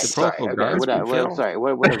 All right, sorry. Okay, whatever. Sorry,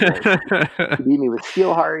 whatever. He beat me with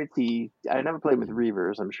Steel Hearts. I never played with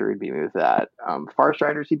Reavers. I'm sure he beat me with that.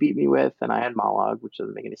 Farstriders he beat me with, and I had Mollog, which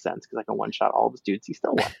doesn't make any sense because I can one shot all of his dudes. He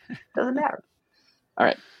still won. Doesn't matter. All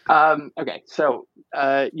right. Okay. So,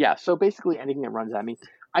 So basically, anything that runs at me,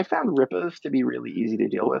 I found Rippos to be really easy to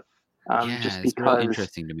deal with. Just it's because real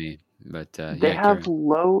interesting to me, but they have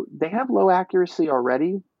low accuracy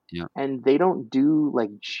already, and they don't do like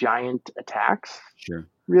giant attacks. Sure.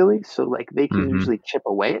 Really, so like they can usually chip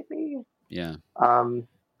away at me. Yeah.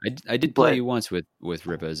 I did play you once with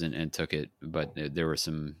Rippos and took it, but there were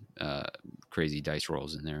some crazy dice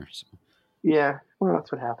rolls in there. So. Yeah, well,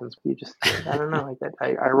 that's what happens. You just, I don't know.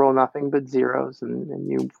 I roll nothing but zeros, and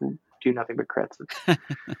you do nothing but crits.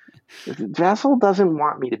 Vassal doesn't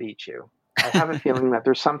want me to beat you. I have a feeling that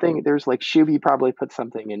there's like Shuby probably put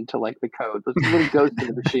something into like the code. There's a little ghost in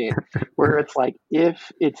the machine where it's like,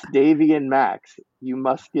 if it's Davey and Max, you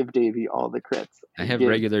must give Davey all the crits. I have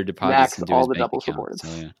regular deposits into all his the bank double account, supports. so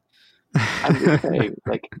yeah. I'm just saying,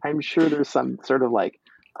 like, I'm sure there's some sort of like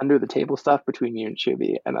under the table stuff between you and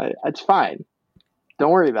Shuby, and it's fine.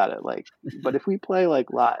 Don't worry about it. Like, but if we play like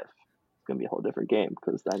live, it's gonna be a whole different game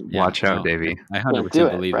because then watch out, Davey. I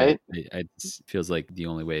 100% believe right? It feels like the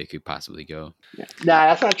only way it could possibly go. Yeah. Nah,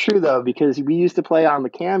 that's not true though, because we used to play on the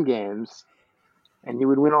cam games, and you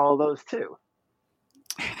would win all of those too.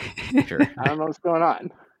 Sure. I don't know what's going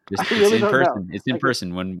on. It's in person. It's in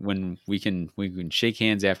person. When we can shake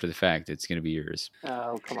hands after the fact, it's going to be yours.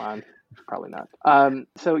 Oh, come on. Probably not.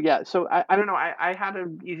 So I don't know. I had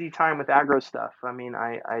an easy time with aggro stuff. I mean,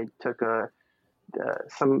 I took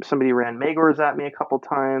somebody ran Magors at me a couple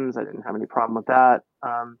times. I didn't have any problem with that.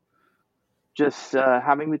 Just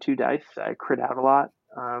having the 2 dice, I crit out a lot.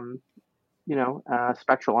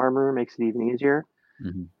 Spectral armor makes it even easier.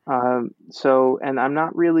 And I'm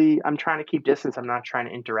trying to keep distance. I'm not trying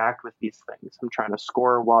to interact with these things. I'm trying to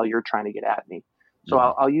score while you're trying to get at me. So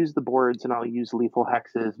I'll use the boards, and I'll use lethal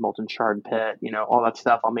hexes, molten shard pit, all that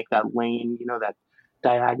stuff. I'll make that lane, that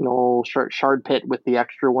diagonal shard pit with the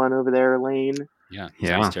extra one over there lane. Yeah.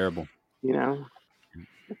 Sounds terrible. So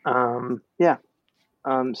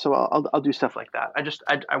I'll do stuff like that.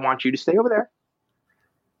 I want you to stay over there,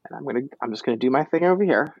 and I'm just gonna do my thing over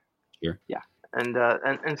here. Sure. Yeah.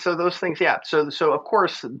 And so those things, yeah. So of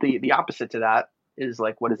course the opposite to that is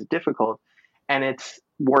like, what is it difficult? And it's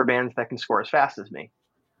warbands that can score as fast as me.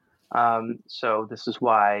 So this is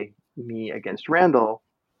why me against Randall,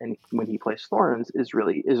 and when he plays Thorns, is a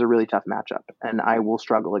really tough matchup, and I will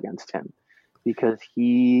struggle against him because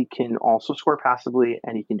he can also score passively,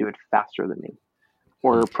 and he can do it faster than me,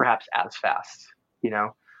 or perhaps as fast.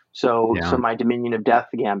 So my Dominion of Death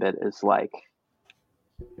gambit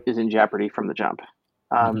is in jeopardy from the jump.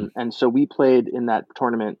 And so we played in that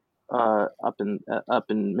tournament up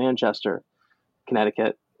in Manchester,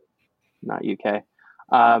 Connecticut, not UK.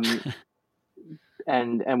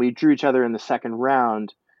 And we drew each other in the second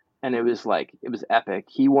round, and it was epic.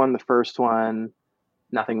 He won the first one,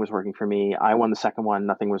 nothing was working for me. I won the second one,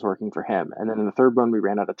 nothing was working for him. And then in the third one, we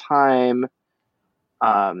ran out of time.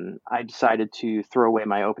 I decided to throw away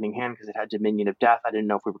my opening hand because it had Dominion of Death. I didn't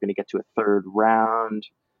know if we were going to get to a third round.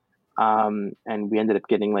 And we ended up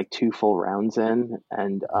getting like 2 full rounds in,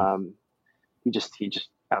 and he just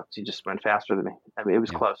went faster than me. I mean, it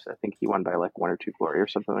was close. I think he won by like 1 or 2 glory or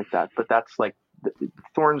something like that. But that's like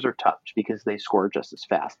Thorns are tough because they score just as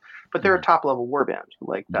fast. But they're a top level warband.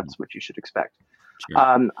 Like that's what you should expect.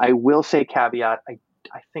 Sure. I will say caveat. I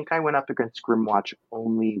think I went up against Grimwatch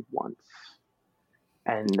only once,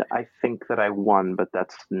 and I think that I won, but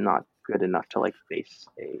that's not good enough to like base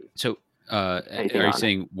a. So. Are you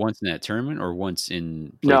saying once in that tournament or once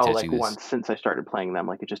in play no, testing like this? Once since I started playing them,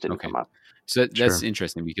 like it just didn't come up. So that's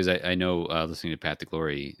interesting because I know listening to Path to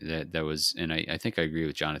Glory that was, and I think I agree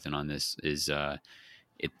with Jonathan on this, is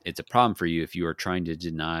it's a problem for you if you are trying to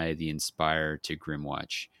deny the Inspire to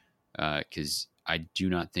Grimwatch, because I do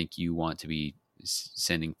not think you want to be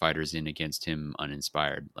sending fighters in against him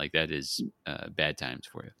uninspired. Like that is bad times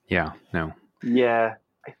for you. Yeah, no. Yeah.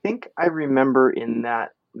 I think I remember in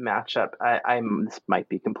that matchup. This might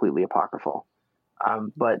be completely apocryphal,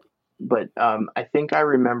 but I think I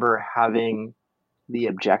remember having the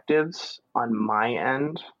objectives on my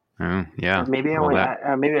end. Oh, yeah. Or maybe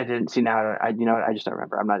Well, maybe I didn't see now. I just don't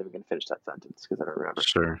remember. I'm not even going to finish that sentence because I don't remember.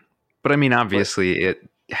 sure. But I mean, obviously,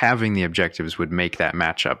 having the objectives would make that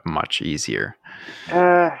matchup much easier.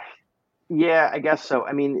 Yeah, I guess so.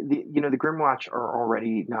 I mean, the Grimwatch are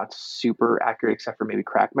already not super accurate, except for maybe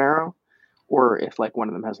Crack Marrow, or if like one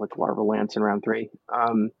of them has like Larval Lance in round 3.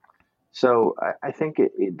 So I think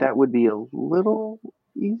that would be a little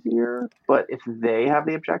easier. But if they have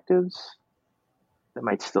the objectives, that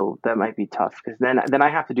might be tough because then I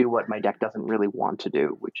have to do what my deck doesn't really want to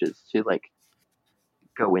do, which is to like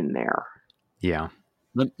go in there. Yeah.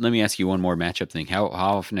 Let me ask you one more matchup thing. How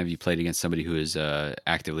often have you played against somebody who is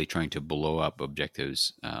actively trying to blow up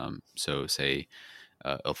objectives? So say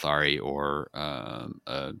Ilthari or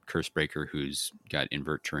a Curse Breaker who's got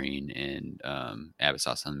invert terrain and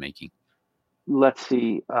Abyssos on the making. Let's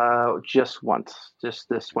see. Just once, just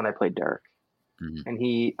this when I played Derek,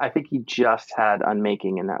 and I think he just had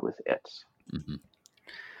Unmaking, and that was it. Mm-hmm.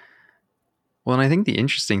 Well, and I think the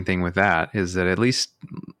interesting thing with that is that at least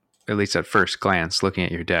at first glance, looking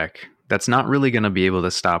at your deck, that's not really going to be able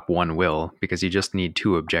to stop one will because you just need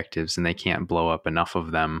 2 objectives and they can't blow up enough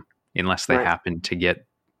of them unless they happen to get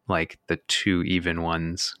like the 2 even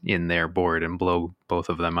ones in their board and blow both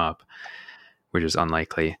of them up, which is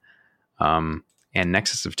unlikely. And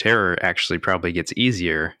Nexus of Terror actually probably gets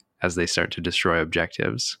easier as they start to destroy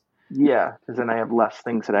objectives. Yeah, because then I have less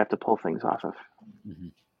things that I have to pull things off of. Mm-hmm.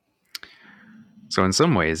 So in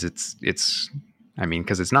some ways, it's I mean,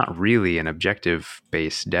 because it's not really an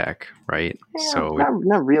objective-based deck, right? Yeah, so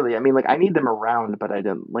not really. I mean, like I need them around, but I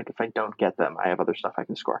don't like if I don't get them, I have other stuff I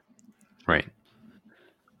can score. Right.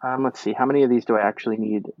 Let's see. How many of these do I actually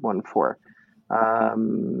need one for? I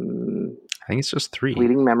think it's just 3.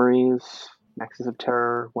 Fleeting Memories, Nexus of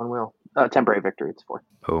Terror, one will. Temporary Victory, it's 4.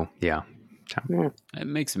 Oh, yeah. It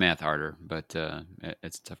makes the math harder, but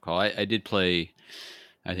it's a tough call. I did play,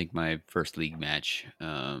 I think my first league match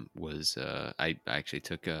was, I actually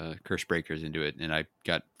took Curse Breakers into it, and I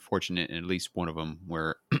got fortunate in at least one of them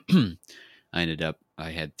where I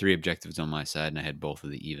had 3 objectives on my side, and I had both of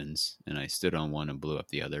the evens, and I stood on one and blew up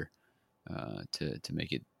the other to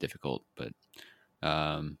make it difficult. But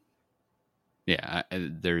yeah,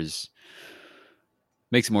 there's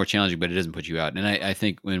makes it more challenging, but it doesn't put you out. And I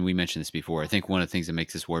think when we mentioned this before, I think one of the things that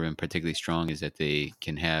makes this warband particularly strong is that they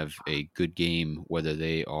can have a good game, whether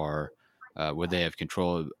they are whether they have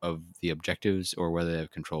control of the objectives or whether they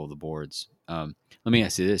have control of the boards. Let me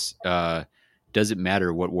ask you this: does it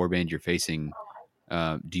matter what warband you're facing?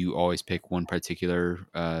 Do you always pick one particular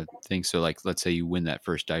thing? So, like, let's say you win that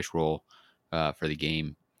first dice roll for the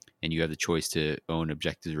game, and you have the choice to own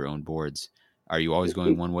objectives or own boards. Are you always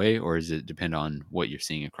going one way, or does it depend on what you're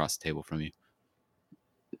seeing across the table from you?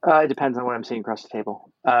 It depends on what I'm seeing across the table.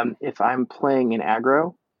 If I'm playing in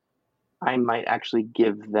aggro, I might actually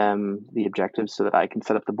give them the objectives so that I can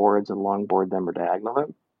set up the boards and longboard them or diagonal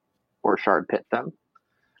them or shard pit them.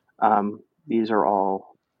 These are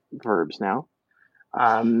all verbs now.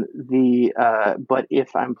 But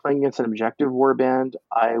if I'm playing against an objective warband,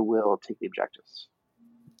 I will take the objectives.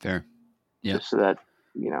 Fair. Yeah. Just so that,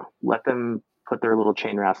 let them put their little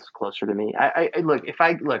chain rasps closer to me. I look, if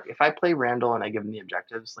I play Randall and I give him the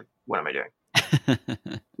objectives, like, what am I doing?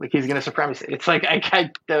 Like, he's gonna supremacy. It's like I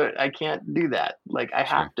can't do that. Like, I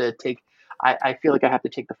have to take. I feel like I have to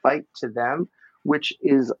take the fight to them, which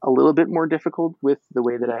is a little bit more difficult with the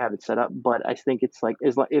way that I have it set up. But I think it's like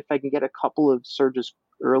if I can get a couple of surges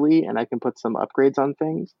early and I can put some upgrades on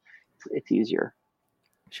things, it's easier.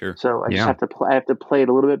 Sure. So I just have to I have to play it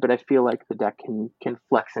a little bit, but I feel like the deck can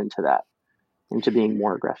flex into that, into being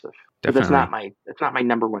more aggressive. Definitely. But it's not my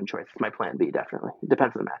number one choice. It's my plan B, definitely. It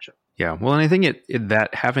depends on the matchup. Yeah, well, and I think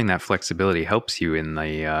that having that flexibility helps you in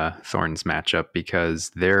the Thorns matchup because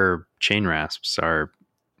their chain rasps are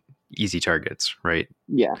easy targets, right?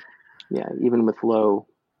 Yeah, even with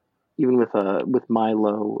my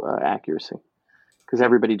low accuracy, because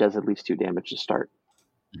everybody does at least 2 damage to start.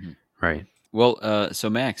 Mm-hmm. Right. Well, so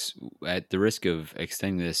Max, at the risk of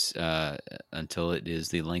extending this until it is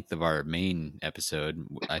the length of our main episode,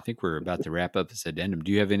 I think we're about to wrap up this addendum.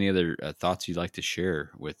 Do you have any other thoughts you'd like to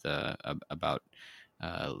share with about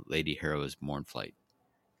Lady Hero's Mournflight?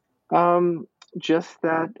 Just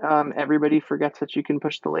that everybody forgets that you can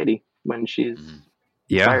push the lady when she's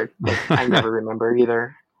inspired. Like, I never remember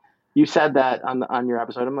either. You said that on your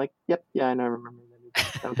episode. I'm like, yep, yeah, I know, I remember that.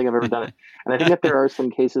 I don't think I've ever done it. And I think that there are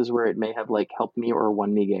some cases where it may have like helped me or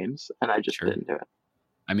won me games, and I just didn't do it.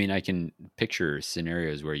 I mean, I can picture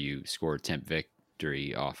scenarios where you score temp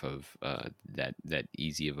victory off of that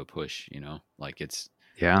easy of a push. Like it's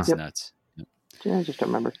Yeah. nuts. Yep. Yeah, I just don't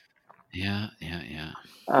remember. Yeah.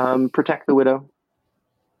 Protect the widow,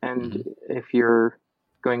 and Mhm. if you're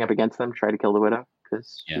going up against them, try to kill the widow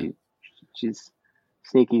because Yeah. she's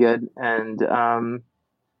sneaky good, and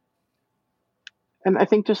I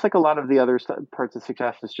think just like a lot of the other parts of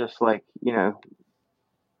success is just like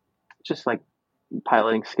just like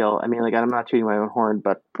piloting skill. I mean, like I'm not tooting my own horn,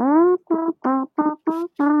 but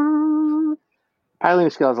piloting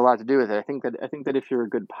skill has a lot to do with it. I think that if you're a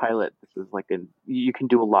good pilot, this is like you can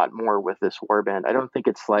do a lot more with this warband. I don't think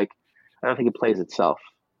it plays itself.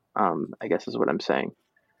 I guess is what I'm saying.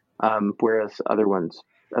 Whereas other ones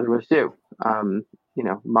do.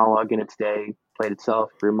 Monologue in its day played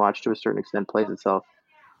itself. Grimwatch to a certain extent plays itself.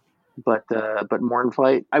 But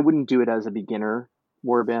Mournflight, I wouldn't do it as a beginner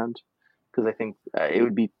warband because I think it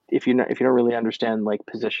would be if you don't really understand like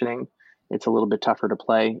positioning, it's a little bit tougher to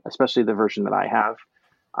play, especially the version that I have.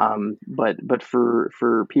 But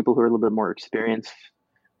for people who are a little bit more experienced,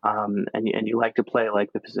 and you like to play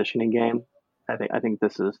like the positioning game, I think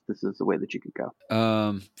this is the way that you could go.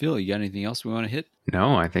 Phil, you got anything else we want to hit?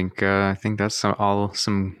 No, I think that's all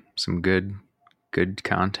some good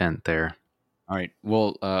content there. All right.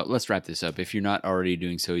 Well, let's wrap this up. If you're not already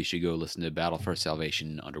doing so, you should go listen to Battle for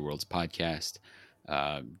Salvation Underworld's podcast.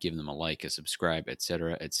 Give them a like, a subscribe,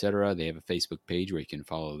 etc., etc. They have a Facebook page where you can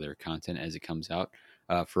follow their content as it comes out.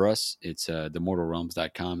 For us, it's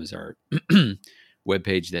themortalrealms.com is our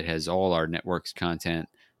webpage that has all our network's content,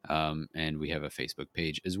 and we have a Facebook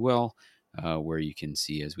page as well where you can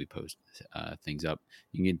see as we post things up.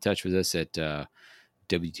 You can get in touch with us at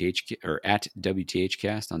WTH or at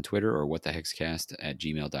WTHcast on Twitter or whatthehexcast at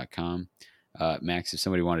gmail.com. Max, if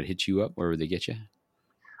somebody wanted to hit you up, where would they get you?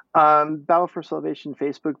 Battle for Salvation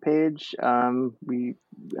Facebook page. We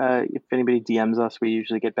if anybody DMs us, we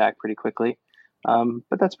usually get back pretty quickly.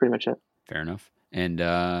 But that's pretty much it. Fair enough. And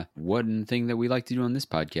one thing that we like to do on this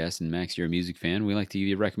podcast, and Max, you're a music fan, we like to give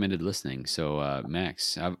you recommended listening. So,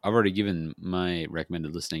 Max, I've already given my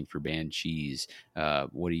recommended listening for Banshees.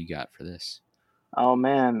 What do you got for this? Oh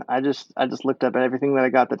man, I just looked up everything that I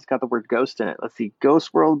got that's got the word ghost in it. Let's see: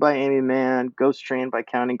 Ghost World by Amy Mann, Ghost Train by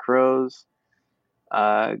Counting Crows.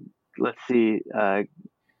 Let's see: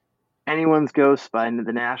 Anyone's Ghost by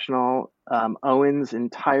The National. Owen's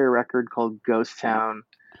entire record called Ghost Town.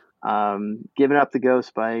 Giving Up the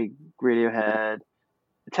Ghost by Radiohead.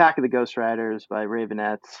 Attack of the Ghost Riders by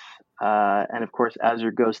Ravenettes. And of course, As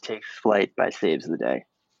Your Ghost Takes Flight by Saves the Day.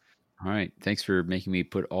 All right. Thanks for making me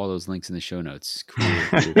put all those links in the show notes.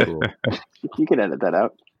 Cool. You can edit that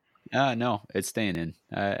out. No, it's staying in.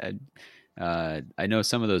 I know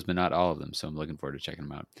some of those, but not all of them. So I'm looking forward to checking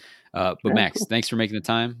them out. But Max, thanks for making the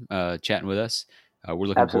time, chatting with us. We're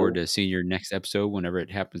looking forward to seeing your next episode whenever it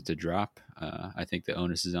happens to drop. I think the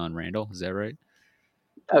onus is on Randall. Is that right?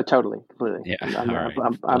 Oh, totally, completely. Yeah.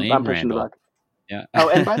 I'm Blame pushing Randall. the buck. Yeah. Oh,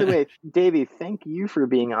 and by the way, Davey, thank you for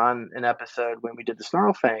being on an episode when we did the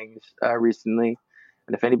Snarl Fangs recently.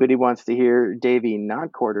 And if anybody wants to hear Davey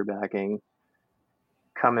not quarterbacking,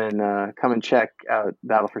 come and check out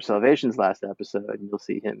Battle for Salvation's last episode, and you'll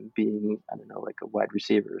see him being, I don't know, like a wide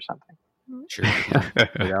receiver or something. Sure.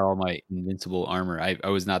 Without all my invincible armor, I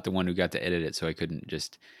was not the one who got to edit it, so I couldn't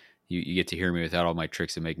just. You get to hear me without all my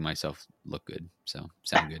tricks of making myself look good. So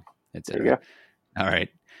sound good, etc. There you go. All right.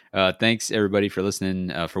 Thanks everybody for listening.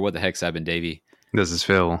 For What the Hex, I've been Davey. This is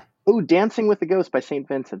Phil. Oh, Dancing with the Ghost by St.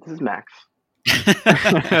 Vincent. This is Max.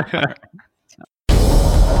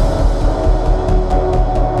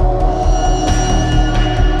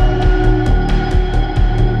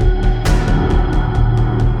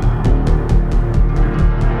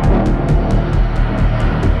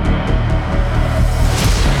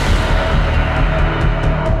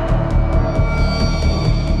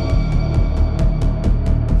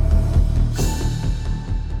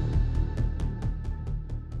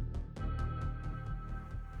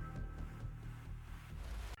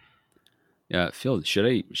 Phil, should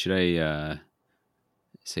I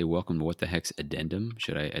say welcome to What the Hex addendum?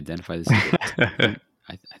 Should I identify this? I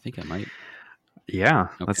think I might. Yeah,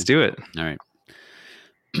 okay. Let's do it. All right.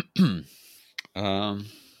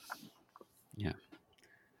 Yeah.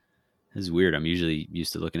 This is weird. I'm usually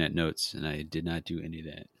used to looking at notes, and I did not do any of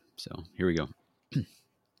that. So here we go.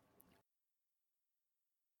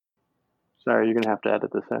 Sorry, you're going to have to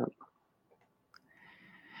edit this out.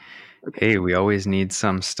 Okay. Hey, we always need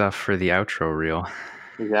some stuff for the outro reel.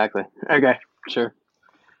 Exactly. Okay, sure.